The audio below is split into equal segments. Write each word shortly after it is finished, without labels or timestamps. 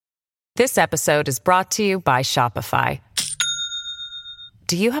This episode is brought to you by Shopify.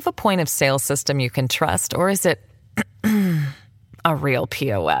 Do you have a point of sale system you can trust, or is it a real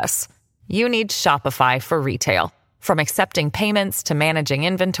POS? You need Shopify for retail. From accepting payments to managing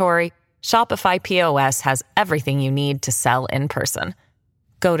inventory, Shopify POS has everything you need to sell in person.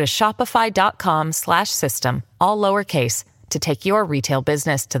 Go to shopify.com/system, all lowercase, to take your retail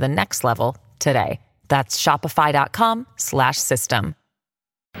business to the next level today. That's shopify.com/system.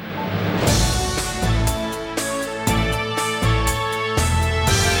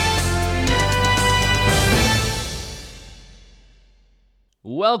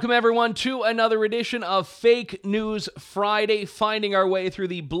 Welcome, everyone, to another edition of Fake News Friday, finding our way through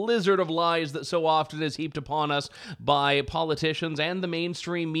the blizzard of lies that so often is heaped upon us by politicians and the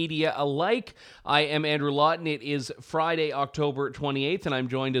mainstream media alike. I am Andrew Lawton. It is Friday, October 28th, and I'm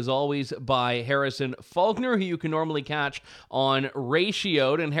joined, as always, by Harrison Faulkner, who you can normally catch on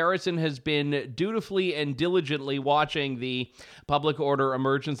Ratioed. And Harrison has been dutifully and diligently watching the Public Order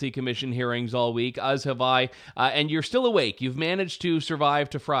Emergency Commission hearings all week, as have I, and you're still awake. You've managed to survive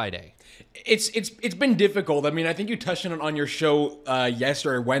to Friday. It's been difficult. I mean, I think you touched on your show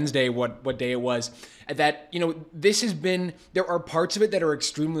yesterday or Wednesday, what day it was, that, you know, this has been, there are parts of it that are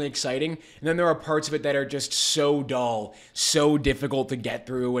extremely exciting, and then there are parts of it that are just so dull, so difficult to get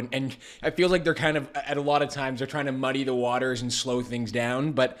through, and I feel like they're kind of, at a lot of times, they're trying to muddy the waters and slow things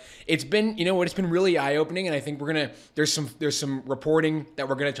down, but it's been, you know what, it's been really eye-opening, and I think there's some reporting that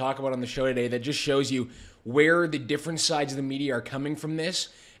we're gonna talk about on the show today that just shows you where the different sides of the media are coming from this,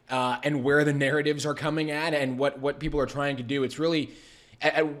 and where the narratives are coming at, and what people are trying to do. It's really,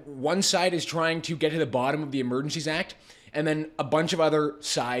 at one side is trying to get to the bottom of the Emergencies Act, and then a bunch of other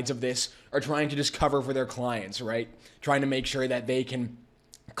sides of this are trying to just cover for their clients, right? Trying to make sure that they can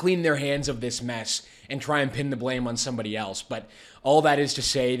clean their hands of this mess and try and pin the blame on somebody else. But all that is to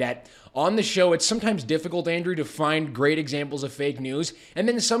say that on the show, it's sometimes difficult, Andrew, to find great examples of fake news. And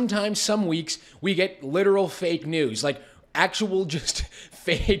then sometimes, some weeks, we get literal fake news, like actual just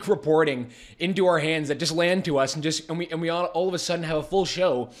fake reporting into our hands that just land to us, and we all of a sudden have a full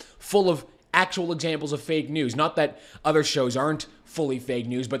show full of actual examples of fake news. Not that other shows aren't fully fake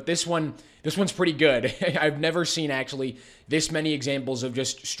news, but this one's pretty good. I've never seen actually this many examples of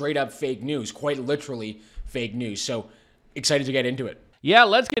just straight up fake news, quite literally fake news. So excited to get into it. Yeah,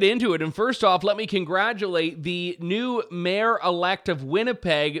 let's get into it. And first off, let me congratulate the new mayor-elect of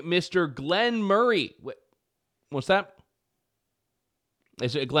Winnipeg, Mr. Glenn Murray. What's that?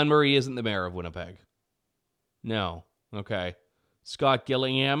 Glenn Murray isn't the mayor of Winnipeg. No. Okay. Scott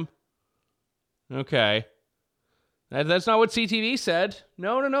Gillingham. Okay. That's not what CTV said.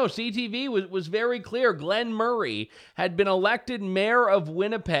 No. CTV was very clear. Glenn Murray had been elected mayor of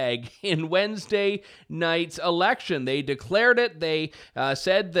Winnipeg in Wednesday night's election. They declared it. They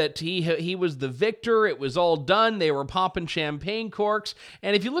said that he was the victor. It was all done. They were popping champagne corks.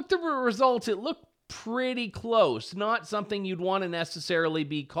 And if you looked at the results, it looked pretty close. Not something you'd want to necessarily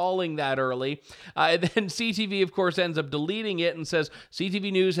be calling that early. Then CTV, of course, ends up deleting it and says, CTV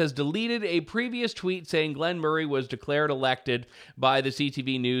News has deleted a previous tweet saying Glenn Murray was declared elected by the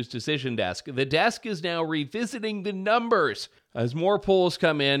CTV News decision desk. The desk is now revisiting the numbers. As more polls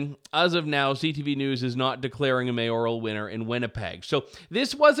come in, as of now, CTV News is not declaring a mayoral winner in Winnipeg. So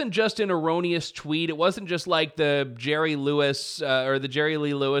this wasn't just an erroneous tweet. It wasn't just like the Jerry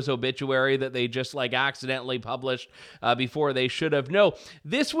Lee Lewis obituary that they just like accidentally published before they should have. No,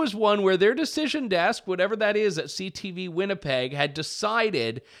 this was one where their decision desk, whatever that is at CTV Winnipeg, had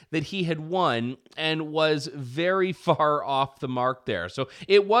decided that he had won and was very far off the mark there. So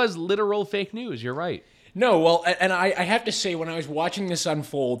it was literal fake news. You're right. No, well, and I have to say, when I was watching this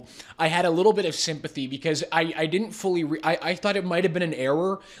unfold, I had a little bit of sympathy because I didn't fully, I thought it might have been an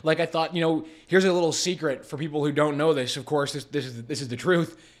error. Like, I thought, you know, here's a little secret for people who don't know this. Of course, this is the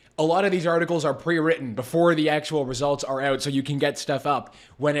truth. A lot of these articles are pre-written before the actual results are out, so you can get stuff up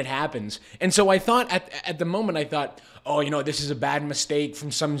when it happens. And so I thought, at the moment, I thought, oh, you know, this is a bad mistake from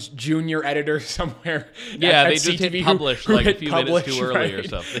some junior editor somewhere. Yeah, they CTV just hit publish like a few minutes too early, right? Or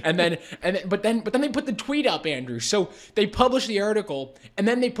something. But then they put the tweet up, Andrew. So they published the article, and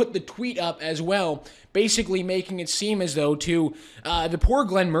then they put the tweet up as well, basically making it seem as though to the poor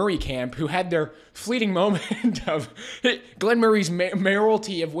Glenn Murray camp, who had their fleeting moment of Glenn Murray's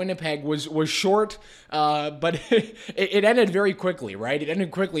mayoralty of Winnipeg was short, but it ended very quickly, right? It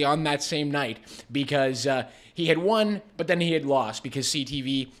ended quickly on that same night because he had won, but then he had lost because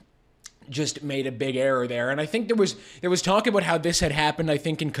CTV just made a big error there. And I think there was talk about how this had happened, I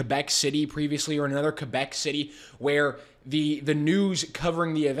think, in Quebec City previously, or another Quebec city, where the news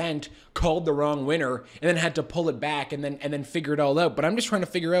covering the event called the wrong winner and then had to pull it back and then figure it all out. But I'm just trying to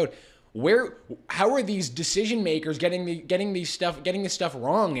figure out, How are these decision makers getting this stuff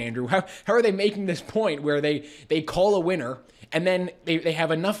wrong, Andrew? How are they making this point where they call a winner and then they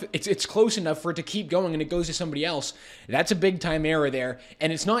have enough, it's close enough for it to keep going and it goes to somebody else? That's a big time error there,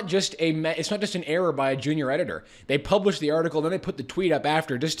 and it's not just an error by a junior editor. They published the article, then they put the tweet up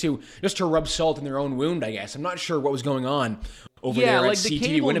after just to rub salt in their own wound, I guess. I'm not sure what was going on over there at CTV the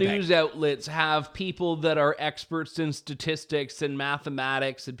cable Winnipeg. news outlets have people that are experts in statistics and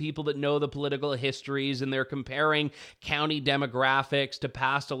mathematics and people that know the political histories, and they're comparing county demographics to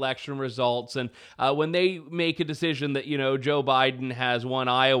past election results. And when they make a decision that, Joe Biden has won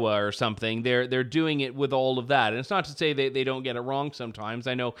Iowa or something, they're doing it with all of that. And it's not to say they don't get it wrong sometimes.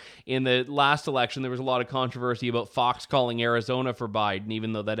 I know in the last election, there was a lot of controversy about Fox calling Arizona for Biden,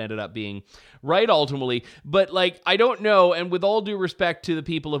 even though that ended up being right ultimately. But I don't know, and with all due respect to the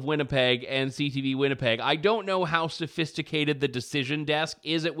people of Winnipeg and CTV Winnipeg, I don't know how sophisticated the decision desk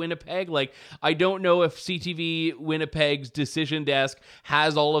is at Winnipeg. I don't know if CTV Winnipeg's decision desk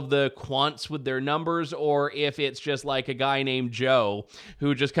has all of the quants with their numbers, or if it's just like a guy named Joe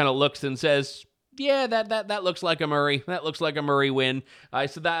who just kind of looks and says, yeah, that looks like a Murray. That looks like a Murray win.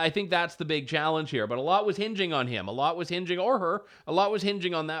 So I think that's the big challenge here. But a lot was hinging on him. A lot was hinging, or her. A lot was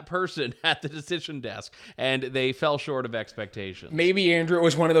hinging on that person at the decision desk, and they fell short of expectations. Maybe, Andrew, it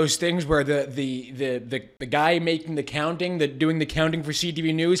was one of those things where the guy making the counting, doing the counting for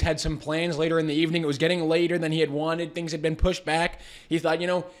CTV News, had some plans later in the evening. It was getting later than he had wanted. Things had been pushed back. He thought,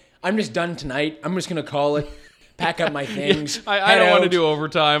 I'm just done tonight. I'm just going to call it. Pack up my things. I don't want to do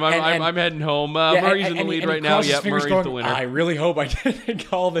overtime. I'm heading home. Murray's in the lead right now. Yep, Murray's the winner. I really hope I didn't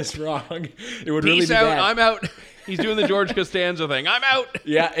call this wrong. It would really be Peace out. bad. I'm out. He's doing the George Costanza thing. I'm out.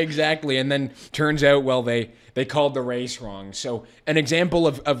 Yeah, exactly. And then turns out, they called the race wrong. So an example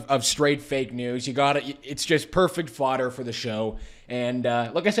of straight fake news. You got it. It's just perfect fodder for the show. And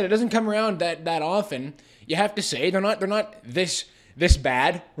like I said, it doesn't come around that often. You have to say they're not this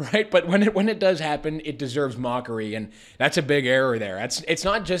bad, right? But when it does happen, it deserves mockery, and that's a big error there. It's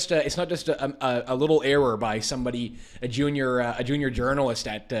not just a little error by somebody, a junior journalist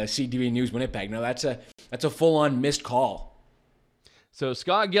at CTV News Winnipeg. No, that's a full on missed call. So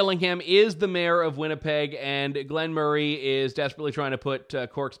Scott Gillingham is the mayor of Winnipeg, and Glenn Murray is desperately trying to put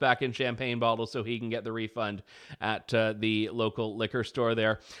corks back in champagne bottles so he can get the refund at the local liquor store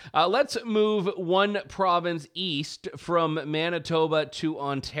there. Let's move one province east from Manitoba to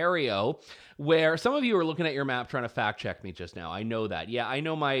Ontario, where some of you are looking at your map trying to fact check me just now. I know that. Yeah, I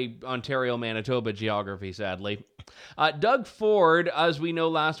know my Ontario-Manitoba geography, sadly. Doug Ford, as we know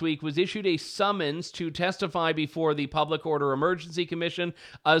last week, was issued a summons to testify before the Public Order Emergency Commission,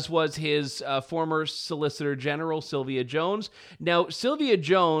 as was his former Solicitor General, Sylvia Jones. Now, Sylvia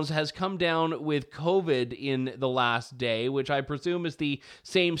Jones has come down with COVID in the last day, which I presume is the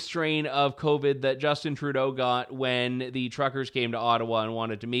same strain of COVID that Justin Trudeau got when the truckers came to Ottawa and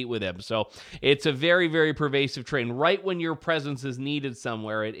wanted to meet with him. So it's a very, very pervasive strain. Right when your presence is needed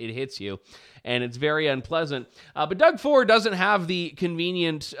somewhere, it hits you. And it's very unpleasant. But Doug Ford doesn't have the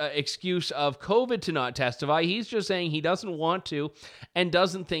convenient excuse of COVID to not testify. He's just saying he doesn't want to and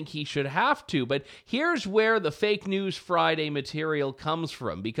doesn't think he should have to. But here's where the Fake News Friday material comes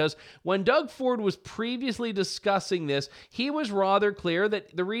from. Because when Doug Ford was previously discussing this, he was rather clear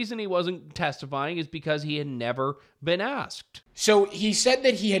that the reason he wasn't testifying is because he had never been asked. So he said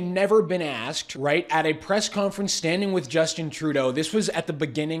that he had never been asked, right, at a press conference standing with Justin Trudeau. This was at the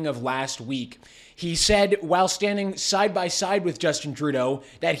beginning of last week. He said, while standing side by side with Justin Trudeau,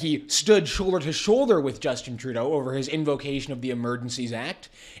 that he stood shoulder to shoulder with Justin Trudeau over his invocation of the Emergencies Act.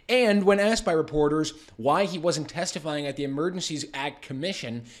 And when asked by reporters why he wasn't testifying at the Emergencies Act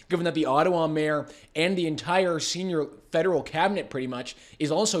Commission, given that the Ottawa mayor and the entire senior federal cabinet pretty much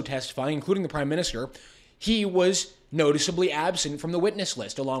is also testifying, including the Prime Minister, he was noticeably absent from the witness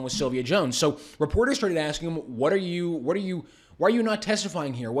list along with Sylvia Jones. So reporters started asking him, why are you not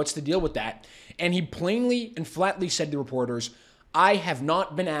testifying here? What's the deal with that? And he plainly and flatly said to reporters, I have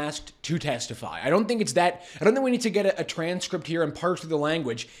not been asked to testify. I don't think we need to get a transcript here and parse through the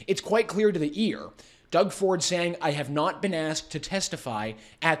language. It's quite clear to the ear. Doug Ford saying, I have not been asked to testify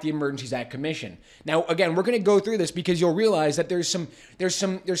at the Emergencies Act Commission. Now, again, we're going to go through this because you'll realize that there's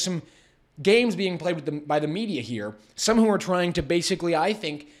some games being played by the media here. Some who are trying to basically, I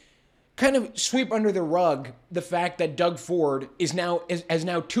think, kind of sweep under the rug the fact that Doug Ford has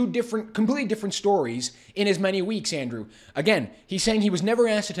now two completely different stories in as many weeks, Andrew. Again, he's saying he was never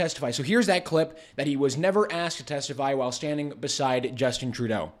asked to testify. So here's that clip that he was never asked to testify while standing beside Justin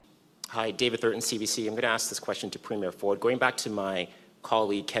Trudeau. Hi, David Thurton, CBC. I'm going to ask this question to Premier Ford. Going back to my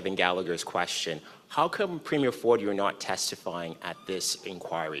colleague Kevin Gallagher's question, How come, Premier Ford, you're not testifying at this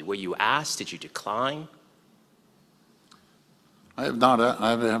inquiry? Were you asked? Did you decline? I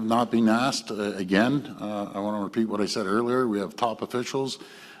have not been asked. Again, I want to repeat what I said earlier. We have top officials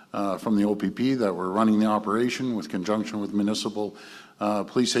from the OPP that were running the operation with conjunction with municipal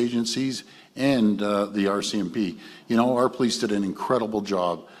police agencies and the RCMP. You know, our police did an incredible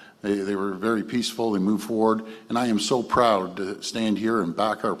job. They were very peaceful, they moved forward, and I am so proud to stand here and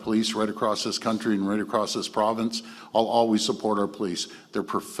back our police right across this country and right across this province. I'll always support our police. They're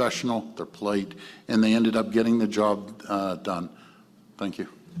professional, they're polite, and they ended up getting the job done. Thank you.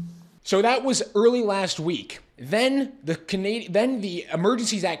 So that was early last week. Then the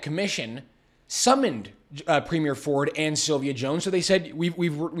Emergencies Act Commission summoned Premier Ford and Sylvia Jones. So they said,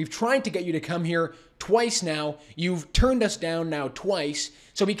 we've tried to get you to come here twice now. You've turned us down now twice.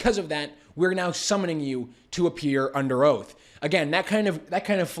 So because of that, we're now summoning you to appear under oath. Again, that kind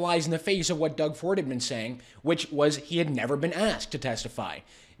of flies in the face of what Doug Ford had been saying, which was he had never been asked to testify.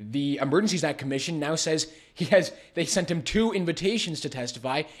 The Emergencies Act Commission now says they sent him 2 invitations to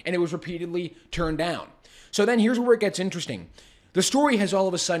testify, and it was repeatedly turned down. So then here's where it gets interesting. The story has all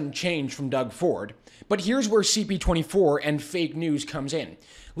of a sudden changed from Doug Ford, but here's where CP24 and fake news comes in.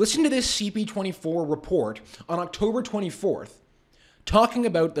 Listen to this CP24 report on October 24th, talking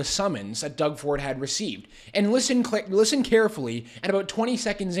about the summons that Doug Ford had received. And listen carefully, and about 20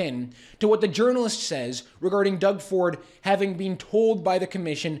 seconds in, to what the journalist says regarding Doug Ford having been told by the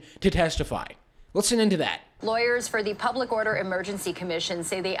commission to testify. Listen into that. Lawyers for the Public Order Emergency Commission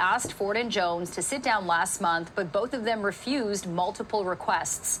say they asked Ford and Jones to sit down last month, but both of them refused multiple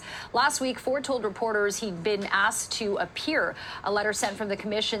requests. Last week, Ford told reporters he'd been asked to appear. A letter sent from the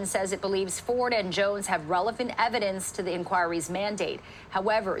commission says it believes Ford and Jones have relevant evidence to the inquiry's mandate.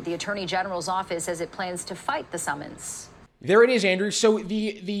 However, the Attorney General's office says it plans to fight the summons. There it is, Andrew. So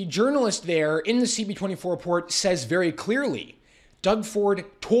the journalist there in the CP24 report says very clearly, Doug Ford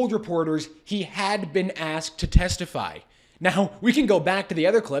told reporters he had been asked to testify. Now, we can go back to the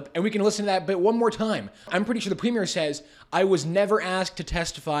other clip and we can listen to that bit one more time. I'm pretty sure the Premier says, I was never asked to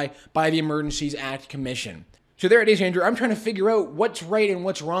testify by the Emergencies Act Commission. So there it is, Andrew. I'm trying to figure out what's right and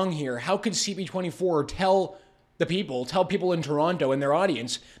what's wrong here. How could CP24 tell people in Toronto and their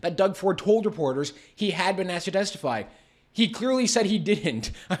audience that Doug Ford told reporters he had been asked to testify? He clearly said he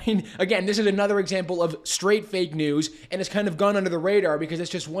didn't. I mean, again, this is another example of straight fake news, and it's kind of gone under the radar because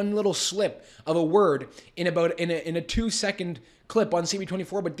it's just one little slip of a word in a 2-second clip on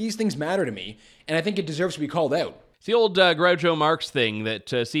CB24. But these things matter to me, and I think it deserves to be called out. It's the old Groucho Marx thing that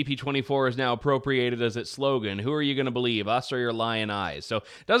CP24 is now appropriated as its slogan. Who are you going to believe, us or your lying eyes? So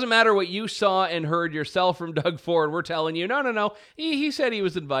it doesn't matter what you saw and heard yourself from Doug Ford. We're telling you, no. He said he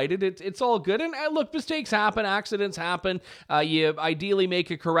was invited. It's all good. And look, mistakes happen. Accidents happen. You ideally make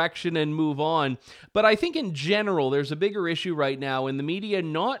a correction and move on. But I think in general, there's a bigger issue right now in the media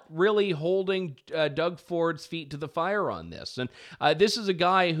not really holding Doug Ford's feet to the fire on this. And this is a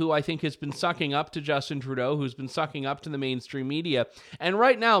guy who I think has been sucking up to Justin Trudeau, who's been sucking up to the mainstream media. And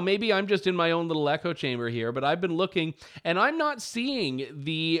right now, maybe I'm just in my own little echo chamber here, but I've been looking and I'm not seeing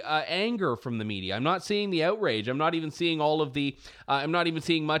the anger from the media. I'm not seeing the outrage. I'm not even seeing I'm not even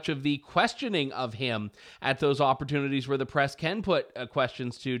seeing much of the questioning of him at those opportunities where the press can put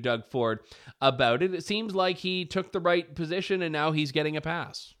questions to Doug Ford about it. It seems like he took the right position and now he's getting a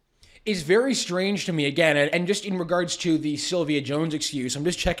pass. Is very strange to me, again, and just in regards to the Sylvia Jones excuse, I'm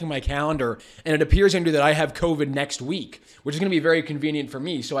just checking my calendar, and it appears, Andrew, that I have COVID next week, which is going to be very convenient for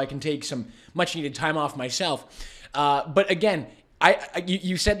me, so I can take some much-needed time off myself. But again,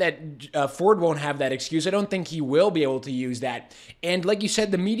 you said that Ford won't have that excuse. I don't think he will be able to use that. And like you said,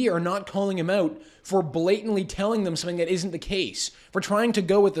 the media are not calling him out for blatantly telling them something that isn't the case, for trying to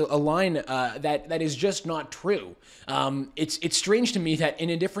go with a line that is just not true. It's strange to me that in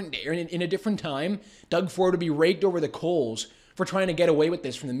a different time, Doug Ford would be raked over the coals for trying to get away with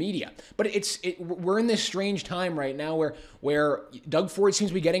this from the media. But we're in this strange time right now where Doug Ford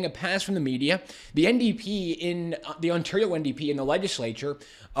seems to be getting a pass from the media. The Ontario NDP in the legislature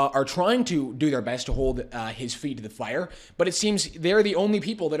are trying to do their best to hold his feet to the fire, but it seems they're the only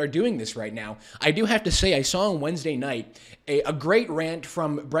people that are doing this right now. I do have to say, I saw on Wednesday night a great rant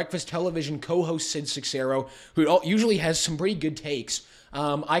from Breakfast Television co-host Sid Sixero, who usually has some pretty good takes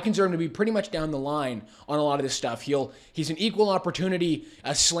I consider him to be pretty much down the line on a lot of this stuff. He's an equal opportunity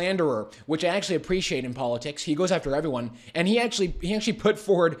slanderer, which I actually appreciate in politics. He goes after everyone, and he actually put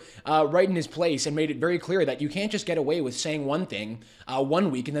Ford right in his place and made it very clear that you can't just get away with saying one thing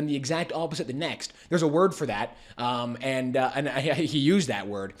one week and then the exact opposite the next. There's a word for that, and he used that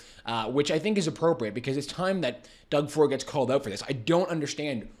word, which I think is appropriate because it's time that Doug Ford gets called out for this. I don't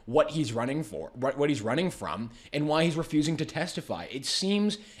understand what he's running for, what he's running from, and why he's refusing to testify. It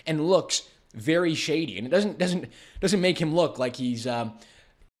seems and looks very shady, and it doesn't make him look like he's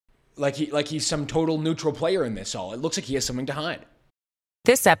like he's some total neutral player in this all. It looks like he has something to hide.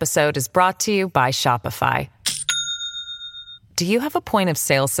 This episode is brought to you by Shopify. Do you have a point of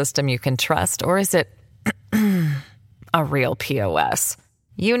sale system you can trust, or is it a real POS?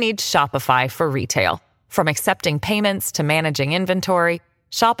 You need Shopify for retail. From accepting payments to managing inventory,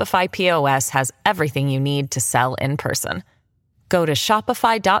 Shopify POS has everything you need to sell in person. Go to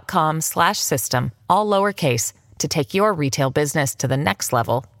shopify.com/system, all lowercase, to take your retail business to the next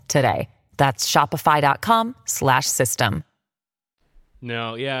level today. That's shopify.com/system.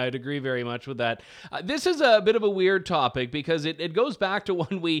 No, yeah, I'd agree very much with that. This is a bit of a weird topic because it goes back to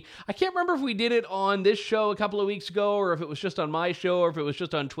when I can't remember if we did it on this show a couple of weeks ago or if it was just on my show or if it was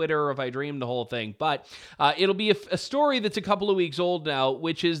just on Twitter or if I dreamed the whole thing. But it'll be a story that's a couple of weeks old now,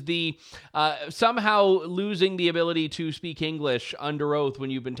 which is the somehow losing the ability to speak English under oath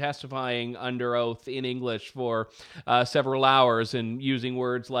when you've been testifying under oath in English for several hours and using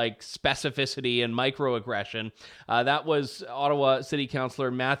words like specificity and microaggression. That was Ottawa City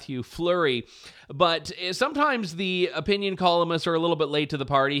Councillor Matthew Fleury. But sometimes the opinion columnists are a little bit late to the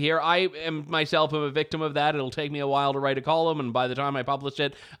party here. I am myself a victim of that. It'll take me a while to write a column, and by the time I publish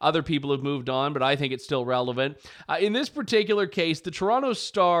it, other people have moved on, but I think it's still relevant. In this particular case, the Toronto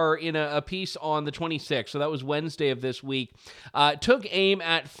Star, in a piece on the 26th, so that was Wednesday of this week, took aim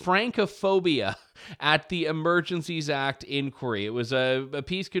at Francophobia at the Emergencies Act inquiry. It was a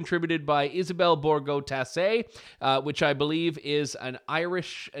piece contributed by Isabelle Bourgault-Tassé, which I believe is an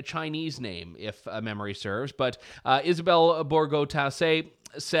Irish-Chinese name, if memory serves. But Isabelle Bourgault-Tassé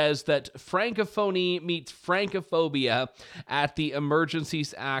says that Francophonie meets Francophobia at the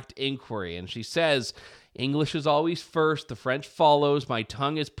Emergencies Act inquiry. And she says, English is always first, the French follows, my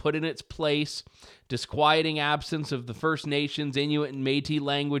tongue is put in its place, disquieting absence of the First Nations, Inuit, and Métis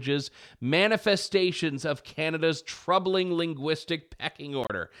languages, manifestations of Canada's troubling linguistic pecking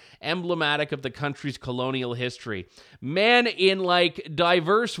order, emblematic of the country's colonial history. Man, in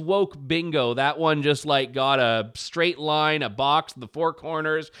diverse woke bingo, that one just got a straight line, a box, the four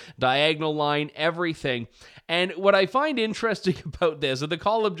corners, diagonal line, everything. And what I find interesting about this, and the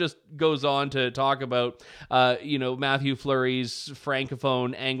column just goes on to talk about, Matthew Fleury's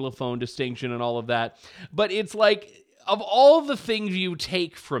Francophone, Anglophone distinction and all of that. But it's of all the things you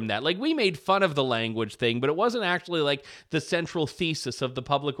take from that, we made fun of the language thing, but it wasn't actually the central thesis of the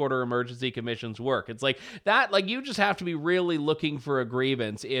Public Order Emergency Commission's work. It's that, you just have to be really looking for a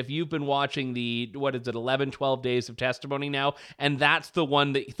grievance if you've been watching the, 11, 12 days of testimony now, and that's the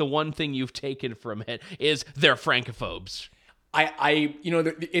one thing you've taken from it is they're Francophobes.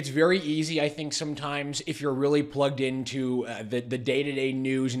 It's very easy, I think, sometimes if you're really plugged into the day-to-day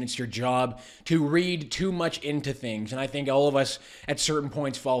news and it's your job to read too much into things. And I think all of us at certain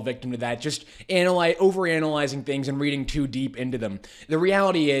points fall victim to that, just overanalyzing things and reading too deep into them. The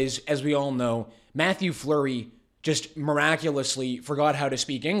reality is, as we all know, Matthew Fleury just miraculously forgot how to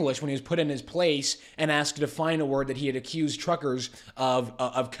speak English when he was put in his place and asked to define a word that he had accused truckers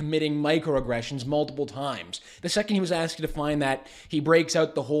of committing microaggressions multiple times. The second he was asked to define that, he breaks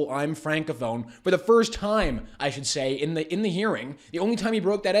out the whole "I'm Francophone" for the first time, I should say, in the hearing. The only time he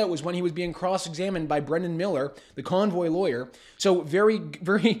broke that out was when he was being cross-examined by Brendan Miller, the convoy lawyer. So very,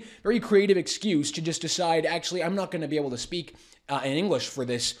 very, very creative excuse to just decide, actually, I'm not going to be able to speak in English for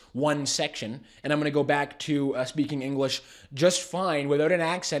this one section, and I'm going to go back to speaking English just fine, without an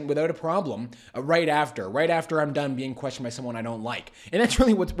accent, without a problem, right after I'm done being questioned by someone I don't like. And that's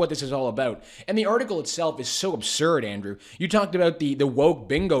really what this is all about. And the article itself is so absurd, Andrew. You talked about the woke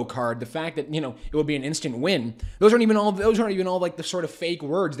bingo card, the fact that, it will be an instant win. Those aren't even all the sort of fake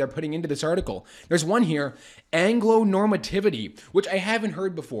words they're putting into this article. There's one here, Anglo-normativity, which I haven't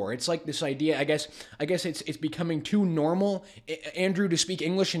heard before. It's like this idea, I guess it's becoming too normal, Andrew, to speak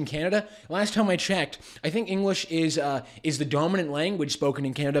English in Canada. Last time I checked, I think English is the dominant language spoken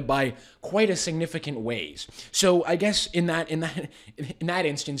in Canada by quite a significant ways. So I guess in that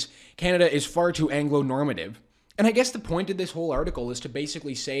instance, Canada is far too Anglo-normative. And I guess the point of this whole article is to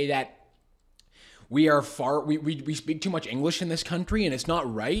basically say that we speak too much English in this country, and it's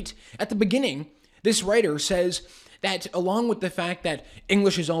not right. At the beginning, this writer says that along with the fact that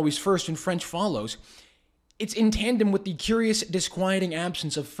English is always first and French follows, it's in tandem with the curious, disquieting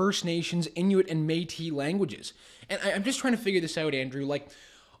absence of First Nations, Inuit, and Métis languages. And I'm just trying to figure this out, Andrew. Like,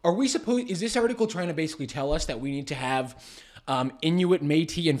 is this article trying to basically tell us that we need to have Inuit,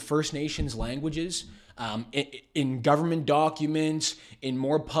 Métis, and First Nations languages in government documents, in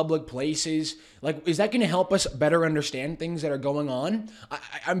more public places? Like, is that going to help us better understand things that are going on?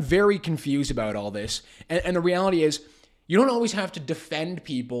 I'm very confused about all this. And the reality is, you don't always have to defend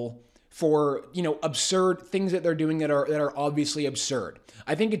people for, absurd things that they're doing that are obviously absurd.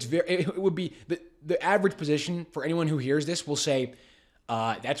 I think it would be the average position for anyone who hears this will say,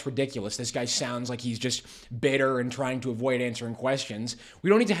 that's ridiculous. This guy sounds like he's just bitter and trying to avoid answering questions. We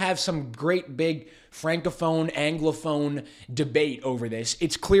don't need to have some great big francophone, anglophone debate over this.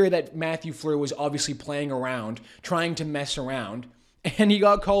 It's clear that Matthew Fleur was obviously playing around, trying to mess around, and he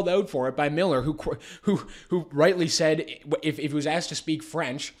got called out for it by Miller, who rightly said if he was asked to speak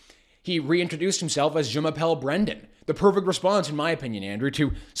French, he reintroduced himself as Je m'appelle Brendan. The perfect response, in my opinion, Andrew,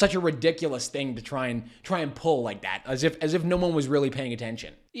 to such a ridiculous thing to try and pull like that, as if no one was really paying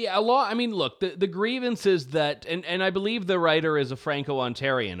attention. Yeah, a lot. I mean, look, the grievance is that, and I believe the writer is a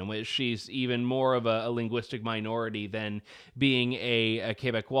Franco-Ontarian, in which she's even more of a linguistic minority than being a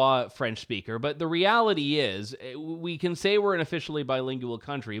Quebecois French speaker. But the reality is, we can say we're an officially bilingual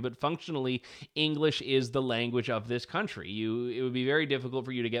country, but functionally, English is the language of this country. It would be very difficult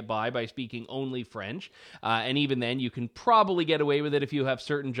for you to get by speaking only French, and even then, you can probably get away with it if you have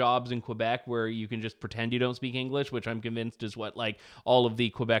certain jobs in Quebec where you can just pretend you don't speak English, which I'm convinced is what all of the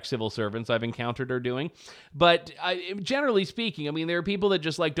Quebec civil servants I've encountered are doing. But generally speaking, I mean, there are people that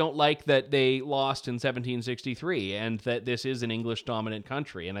just don't like that they lost in 1763 and that this is an English dominant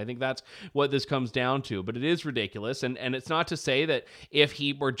country. And I think that's what this comes down to. But it is ridiculous. And it's not to say that if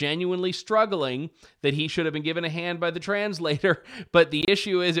he were genuinely struggling, that he should have been given a hand by the translator. But the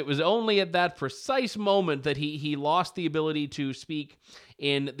issue is, it was only at that precise moment that he lost the ability to speak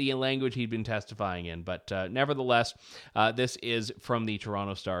in the language he'd been testifying in. But nevertheless, this is from the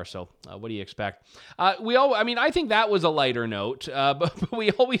Toronto Star. So what do you expect? I think that was a lighter note, but we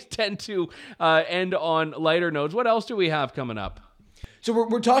always tend to end on lighter notes. What else do we have coming up? So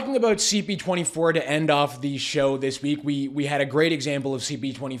we're talking about CP24 to end off the show this week. We had a great example of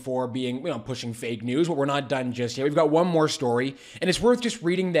CP24 being, pushing fake news, but we're not done just yet. We've got one more story, and it's worth just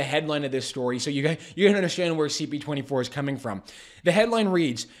reading the headline of this story so you can understand where CP24 is coming from. The headline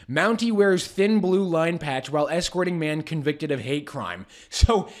reads, Mountie wears thin blue line patch while escorting man convicted of hate crime.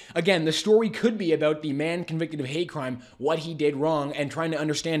 So again, the story could be about the man convicted of hate crime, what he did wrong, and trying to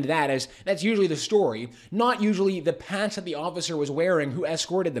understand that, as that's usually the story, not usually the patch that the officer was wearing who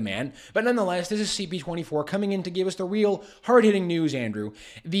escorted the man. But nonetheless, this is CP24 coming in to give us the real hard-hitting news, Andrew.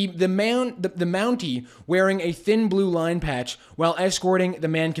 The Mountie wearing a thin blue line patch while escorting the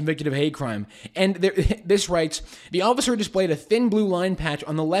man convicted of hate crime. And this writes, the officer displayed a thin blue line patch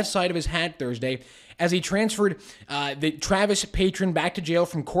on the left side of his hat Thursday as he transferred the Travis patron back to jail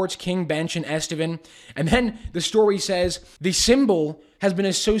from Court's King Bench in Estevan. And then the story says, the symbol has been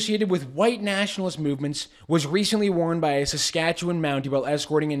associated with white nationalist movements, was recently worn by a Saskatchewan Mountie while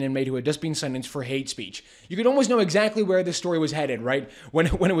escorting an inmate who had just been sentenced for hate speech. You could almost know exactly where this story was headed, right? When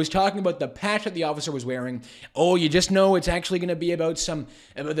it was talking about the patch that the officer was wearing, you just know it's actually going to be about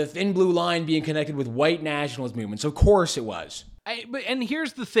the thin blue line being connected with white nationalist movements. Of course it was. And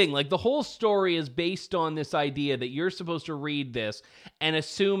here's the thing, the whole story is based on this idea that you're supposed to read this and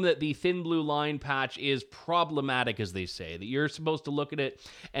assume that the thin blue line patch is problematic, as they say, that you're supposed to look at it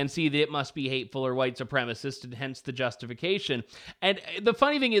and see that it must be hateful or white supremacist, and hence the justification. And the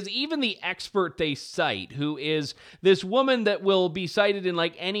funny thing is, even the expert they cite, who is this woman that will be cited in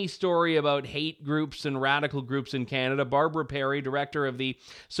any story about hate groups and radical groups in Canada, Barbara Perry, director of the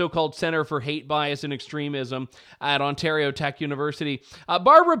so-called Centre for Hate, Bias and Extremism at Ontario Tech University.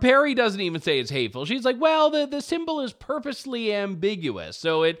 Barbara Perry doesn't even say it's hateful. She's like, well, the symbol is purposely ambiguous,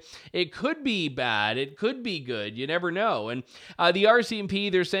 so it could be bad, it could be good, you never know. And the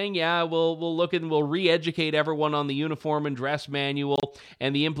RCMP, they're saying, yeah, we'll look and we'll re-educate everyone on the uniform and dress manual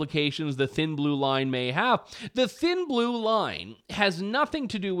and the implications the thin blue line may have. The thin blue line has nothing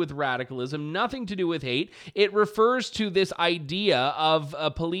to do with radicalism, nothing to do with hate. It refers to this idea of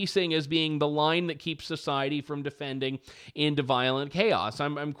policing as being the line that keeps society from defending into violent chaos.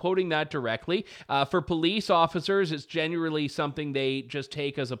 I'm quoting that directly. For police officers, it's generally something they just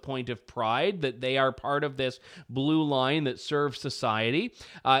take as a point of pride, that they are part of this blue line that serves society.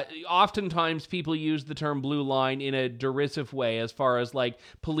 Oftentimes, people use the term blue line in a derisive way, as far as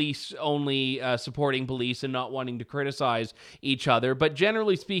police only supporting police and not wanting to criticize each other. But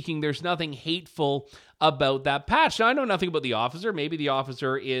generally speaking, there's nothing hateful about that patch. Now, I know nothing about the officer. Maybe the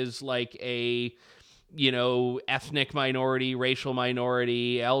officer is like a, ethnic minority, racial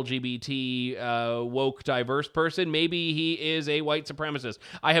minority, LGBT, woke, diverse person. Maybe he is a white supremacist.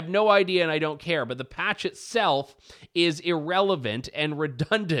 I have no idea and I don't care, but the patch itself is irrelevant and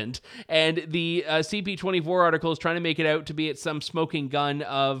redundant, and the CP24 article is trying to make it out to be some smoking gun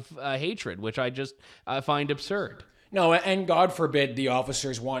of hatred, which I just find absurd. No, and God forbid the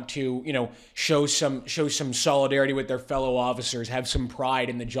officers want to, show some solidarity with their fellow officers, have some pride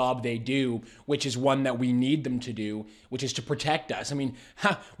in the job they do, which is one that we need them to do, which is to protect us. I mean,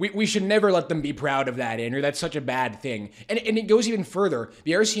 we should never let them be proud of that, Andrew. That's such a bad thing. And it goes even further.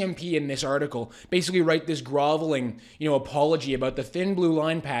 The RCMP in this article basically write this groveling, apology about the thin blue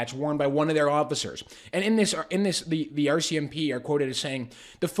line patch worn by one of their officers. And in this, the RCMP are quoted as saying,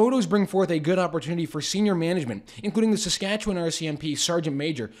 "The photos bring forth a good opportunity for senior management, including the Saskatchewan RCMP Sergeant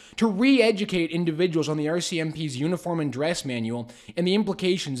Major, to re-educate individuals on the RCMP's uniform and dress manual and the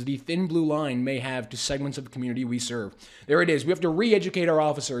implications the thin blue line may have to segments of the community we serve." There it is. We have to re-educate our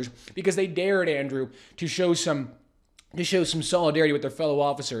officers because they dared, Andrew, to show some solidarity with their fellow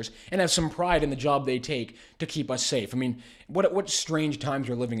officers and have some pride in the job they take to keep us safe. I mean, what strange times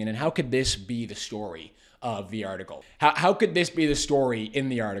we're living in, and how could this be the story of the article? How could this be the story in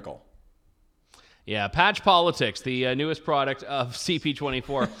the article? Yeah, Patch Politics, the newest product of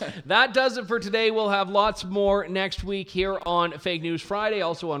CP24. That does it for today. We'll have lots more next week here on Fake News Friday,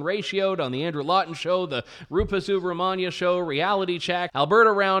 also on Ratioed, on the Andrew Lawton Show, the Rupa Subramanya Show, Reality Check,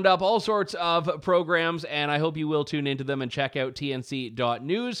 Alberta Roundup, all sorts of programs, and I hope you will tune into them and check out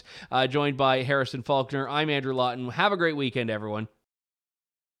tnc.news. Joined by Harrison Faulkner, I'm Andrew Lawton. Have a great weekend, everyone.